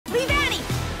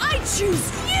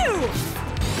choose you!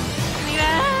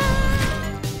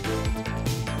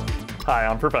 Hi,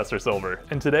 I'm Professor Silver,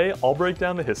 and today I'll break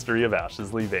down the history of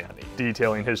Ash's Leavanny,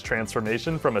 detailing his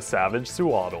transformation from a savage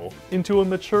Sewaddle into a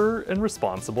mature and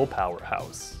responsible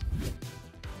powerhouse.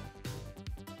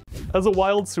 As a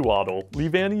wild Sewaddle,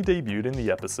 Leavanny debuted in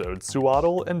the episode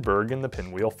Sewaddle and Burg in the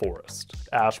Pinwheel Forest.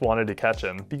 Ash wanted to catch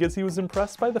him because he was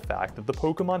impressed by the fact that the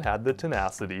Pokemon had the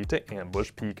tenacity to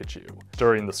ambush Pikachu.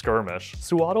 During the skirmish,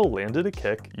 Sewaddle landed a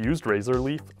kick, used Razor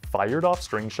Leaf, fired off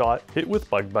String Shot, hit with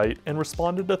Bug Bite, and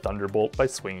responded to Thunderbolt by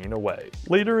swinging away.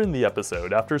 Later in the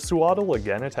episode, after Sewaddle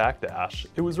again attacked Ash,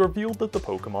 it was revealed that the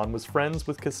Pokemon was friends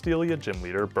with Castelia gym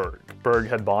leader Burg. Burg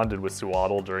had bonded with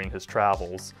Sewaddle during his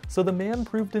travels, so the man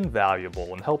proved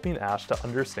invaluable in helping Ash to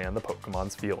understand the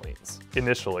Pokemon's feelings.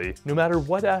 Initially, no matter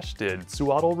what Ash did,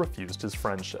 Sewaddle refused his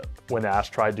friendship. When Ash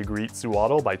tried to greet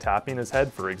Sewaddle by tapping his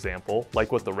head, for example,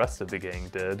 like what the rest of the gang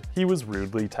did, he was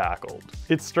rudely tackled.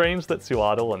 It's strange that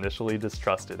Sewaddle initially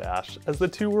distrusted Ash, as the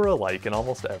two were alike in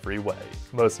almost every way.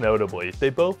 Most notably,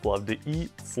 they both loved to eat,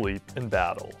 sleep, and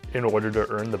battle. In order to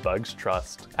earn the bug's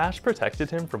trust, Ash protected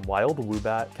him from wild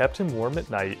Woobat, kept him warm at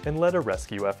night, and led a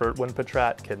rescue effort when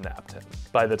Patrat kidnapped him.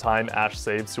 By the time Ash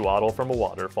saved Sewaddle from a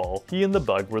waterfall, he and the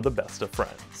bug were the best of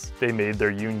friends. They made their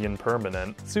union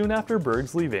permanent soon after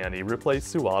Burg's Leavanny replaced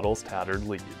Sewaddle's tattered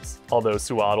leaves. Although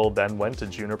Sewaddle then went to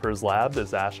Juniper's lab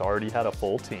as Ash already had a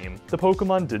full team, the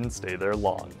Pokemon didn't stay there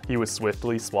long. He was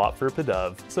swiftly swapped for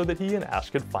Pidove so that he and Ash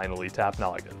could finally tap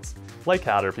noggins. Like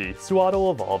Caterpie,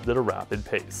 Sewaddle evolved at a rapid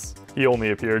pace. He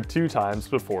only appeared 2 times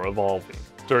before evolving.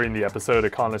 During the episode A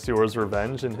Connoisseur's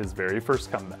Revenge in his very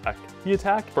first comeback, he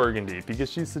attacked Burgundy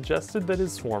because she suggested that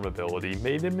his swarm ability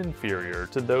made him inferior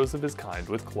to those of his kind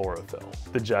with chlorophyll.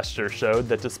 The gesture showed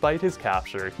that despite his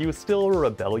capture, he was still a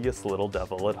rebellious little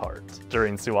devil at heart.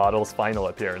 During Sewaddle's final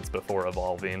appearance before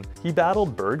evolving, he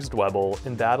battled Burg's Dwebble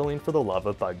in battling for the love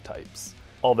of bug types.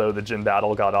 Although the gym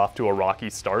battle got off to a rocky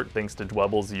start thanks to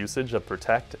Dwebble's usage of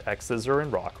Protect, X-Scissor,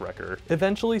 and Rock Wrecker,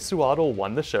 eventually Sewaddle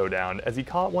won the showdown as he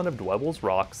caught one of Dwebble's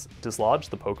rocks,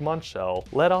 dislodged the Pokemon's shell,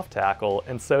 let off Tackle,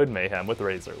 and sowed mayhem with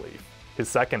Razor Leaf. His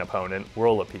second opponent,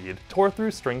 Whirlipede, tore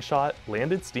through String Shot,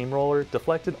 landed Steamroller,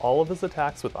 deflected all of his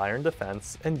attacks with Iron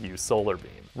Defense, and used Solar Beam.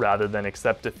 Rather than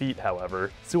accept defeat, however,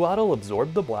 Sewaddle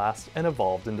absorbed the blast and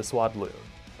evolved into Swadloon.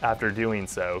 After doing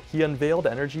so, he unveiled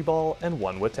Energy Ball and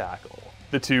won with Tackle.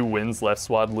 The 2 wins left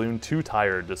Swadloon too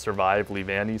tired to survive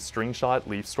Leavanny's String Shot,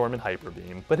 Leaf Storm, and Hyper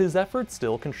Beam, but his efforts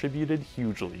still contributed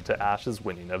hugely to Ash's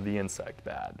winning of the Insect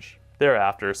Badge.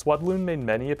 Thereafter, Swadloon made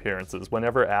many appearances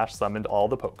whenever Ash summoned all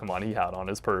the Pokemon he had on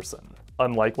his person.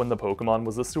 Unlike when the Pokemon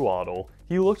was a Sewaddle,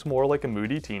 he looked more like a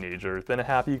moody teenager than a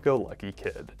happy-go-lucky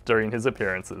kid. During his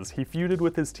appearances, he feuded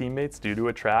with his teammates due to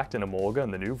Attract and Emolga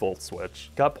in the new Volt Switch,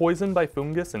 got poisoned by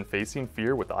Fungus in Facing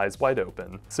Fear with Eyes Wide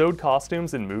Open, sewed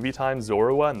costumes in Movie Time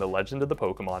Zorua and the Legend of the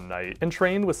Pokemon Knight, and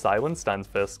trained with Silent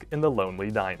Stunfisk in The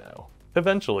Lonely Dino.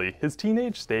 Eventually, his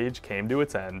teenage stage came to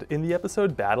its end in the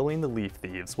episode battling the Leaf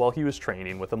Thieves while he was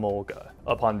training with Emolga.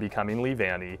 Upon becoming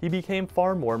Leavanny, he became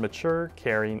far more mature,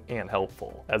 caring, and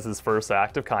helpful. As his first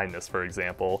act of kindness, for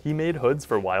example, he made hoods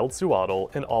for Wild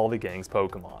Sewaddle and all the gang's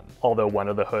Pokemon. Although one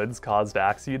of the hoods caused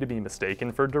Axew to be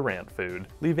mistaken for Durant food,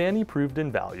 Leavanny proved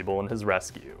invaluable in his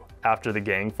rescue. After the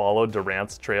gang followed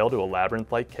Durant's trail to a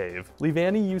labyrinth-like cave,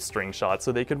 Leavanny used String Shot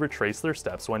so they could retrace their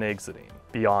steps when exiting.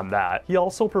 Beyond that, he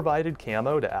also provided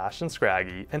camo to Ash and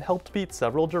Scraggy and helped beat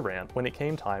several Durant when it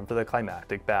came time for the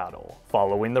climactic battle.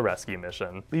 Following the rescue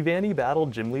mission, Leavanny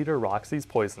battled Gym Leader Roxy's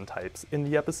poison types in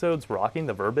the episodes Rocking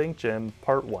the Burbank Gym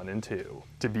Part 1 and 2.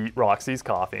 To beat Roxy's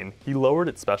Koffing, he lowered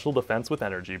its special defense with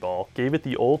Energy Ball, gave it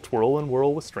the old Twirl and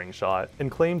Whirl with String Shot,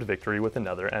 and claimed victory with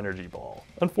another Energy Ball.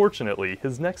 Unfortunately,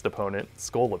 his next opponent,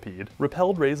 Scolipede,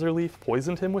 repelled Razor Leaf,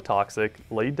 poisoned him with Toxic,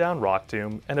 laid down Rock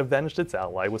Tomb, and avenged its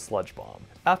ally with Sludge Bomb.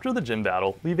 After the gym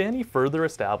battle, Leavanny further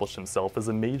established himself as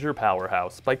a major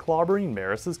powerhouse by clobbering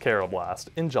Maris's Karrablast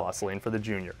and jostling for the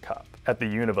Junior Cup. At the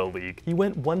Unova League, he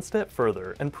went one step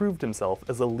further and proved himself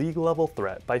as a league-level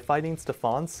threat by fighting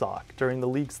Stefan Sawk during the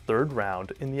league's 3rd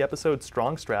round in the episode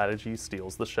Strong Strategy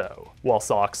Steals the Show. While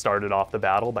Sawk started off the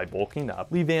battle by bulking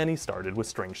up, Leavanny started with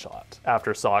String Shot.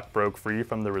 After Sawk broke free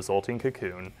from the resulting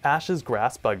cocoon, Ash's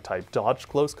Grass Bug type dodged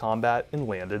close combat and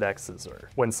landed X-Scissor.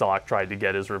 When Sawk tried to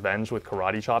get his revenge with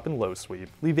Karate Chop and Low Sweep,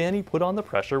 Leavanny Leavanny put on the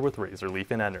pressure with Razor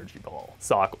Leaf and Energy Ball.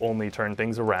 Sawk only turned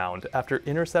things around after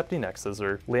intercepting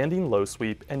X-Scissor, landing Low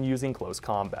Sweep, and using Close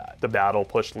Combat. The battle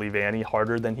pushed Leavanny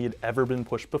harder than he had ever been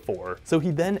pushed before, so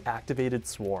he then activated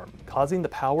Swarm, causing the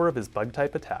power of his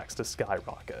Bug-type attacks to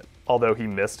skyrocket. Although he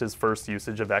missed his first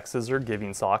usage of X-Scissor,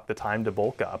 giving Sawk the time to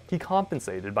bulk up, he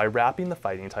compensated by wrapping the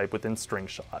fighting type within String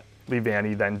Shot.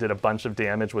 Leavanny then did a bunch of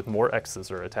damage with more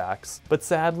X-Scissor attacks, but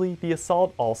sadly, the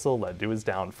assault also led to his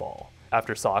downfall.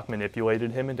 After Sawk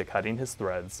manipulated him into cutting his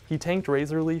threads, he tanked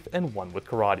Razor Leaf and won with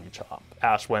Karate Chop.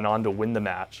 Ash went on to win the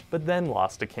match, but then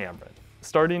lost to Cameron.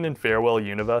 Starting in Farewell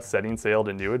Unova, setting sail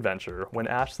to new adventure, when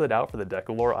Ash set out for the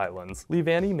Decalore Islands,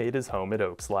 Leavanny made his home at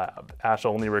Oak's lab. Ash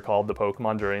only recalled the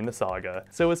Pokemon during the saga,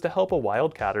 so as to help a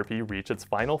wild Caterpie reach its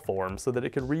final form so that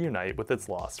it could reunite with its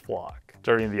lost flock.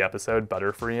 During the episode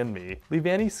Butterfree and Me,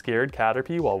 Leavanny scared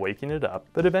Caterpie while waking it up,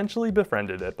 but eventually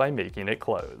befriended it by making it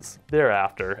close.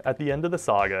 Thereafter, at the end of the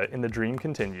saga, in The Dream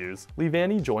Continues,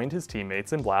 Leavanny joined his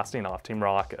teammates in blasting off Team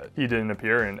Rocket. He didn't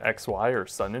appear in XY or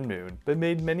Sun and Moon, but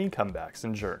made many comebacks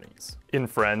and journeys. In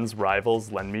Friends,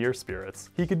 Rivals, Lend Me Your Spirits,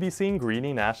 he could be seen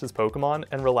greeting Ash's Pokemon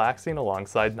and relaxing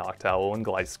alongside Noctowl and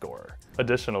Gliscor.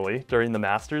 Additionally, during the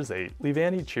Masters 8,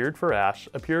 Leavanny cheered for Ash,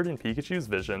 appeared in Pikachu's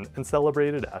vision, and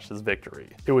celebrated Ash's victory.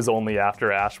 It was only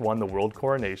after Ash won the World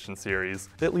Coronation Series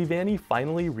that Leavanny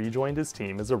finally rejoined his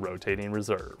team as a rotating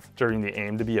reserve. During the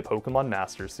Aim to be a Pokemon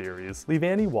Master Series,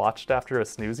 Leavanny watched after a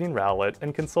snoozing Rowlet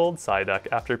and consoled Psyduck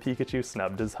after Pikachu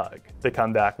snubbed his hug. The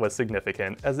comeback was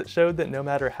significant as it showed that no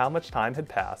matter how much time had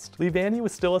passed, Leavanny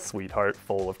was still a sweetheart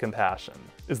full of compassion.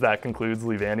 As that concludes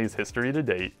Leavanny's history to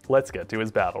date, let's get to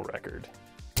his battle record.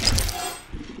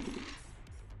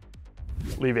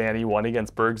 Leavanny won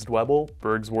against Burg's Dwebble,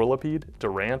 Burg's Whirlipede,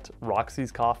 Durant,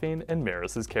 Roxy's Koffing, and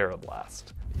Maris's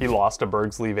Karrablast. He lost to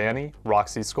Burg's Leavanny,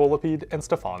 Roxy's Scolipede, and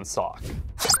Stefan's Sawk.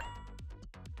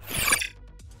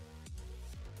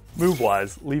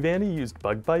 Move-wise, Leavanny used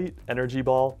Bug Bite, Energy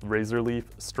Ball, Razor Leaf,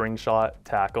 String Shot,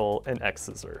 Tackle, and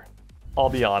X-Scissor. I'll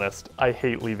be honest, I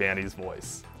hate Leavanny's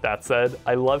voice. That said,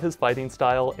 I love his fighting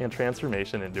style and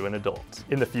transformation into an adult.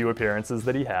 In the few appearances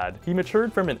that he had, he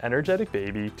matured from an energetic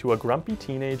baby to a grumpy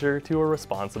teenager to a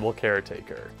responsible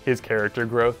caretaker. His character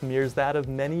growth mirrors that of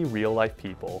many real-life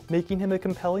people, making him a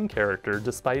compelling character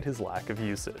despite his lack of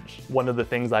usage. One of the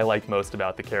things I like most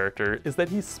about the character is that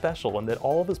he's special and that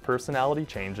all of his personality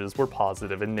changes were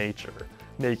positive in nature,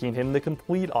 making him the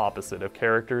complete opposite of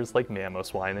characters like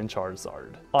Mamoswine and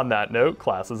Charizard. On that note,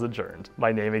 class is adjourned.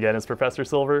 My name again is Professor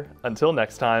Silver. Until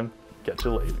next time, catch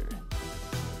you later.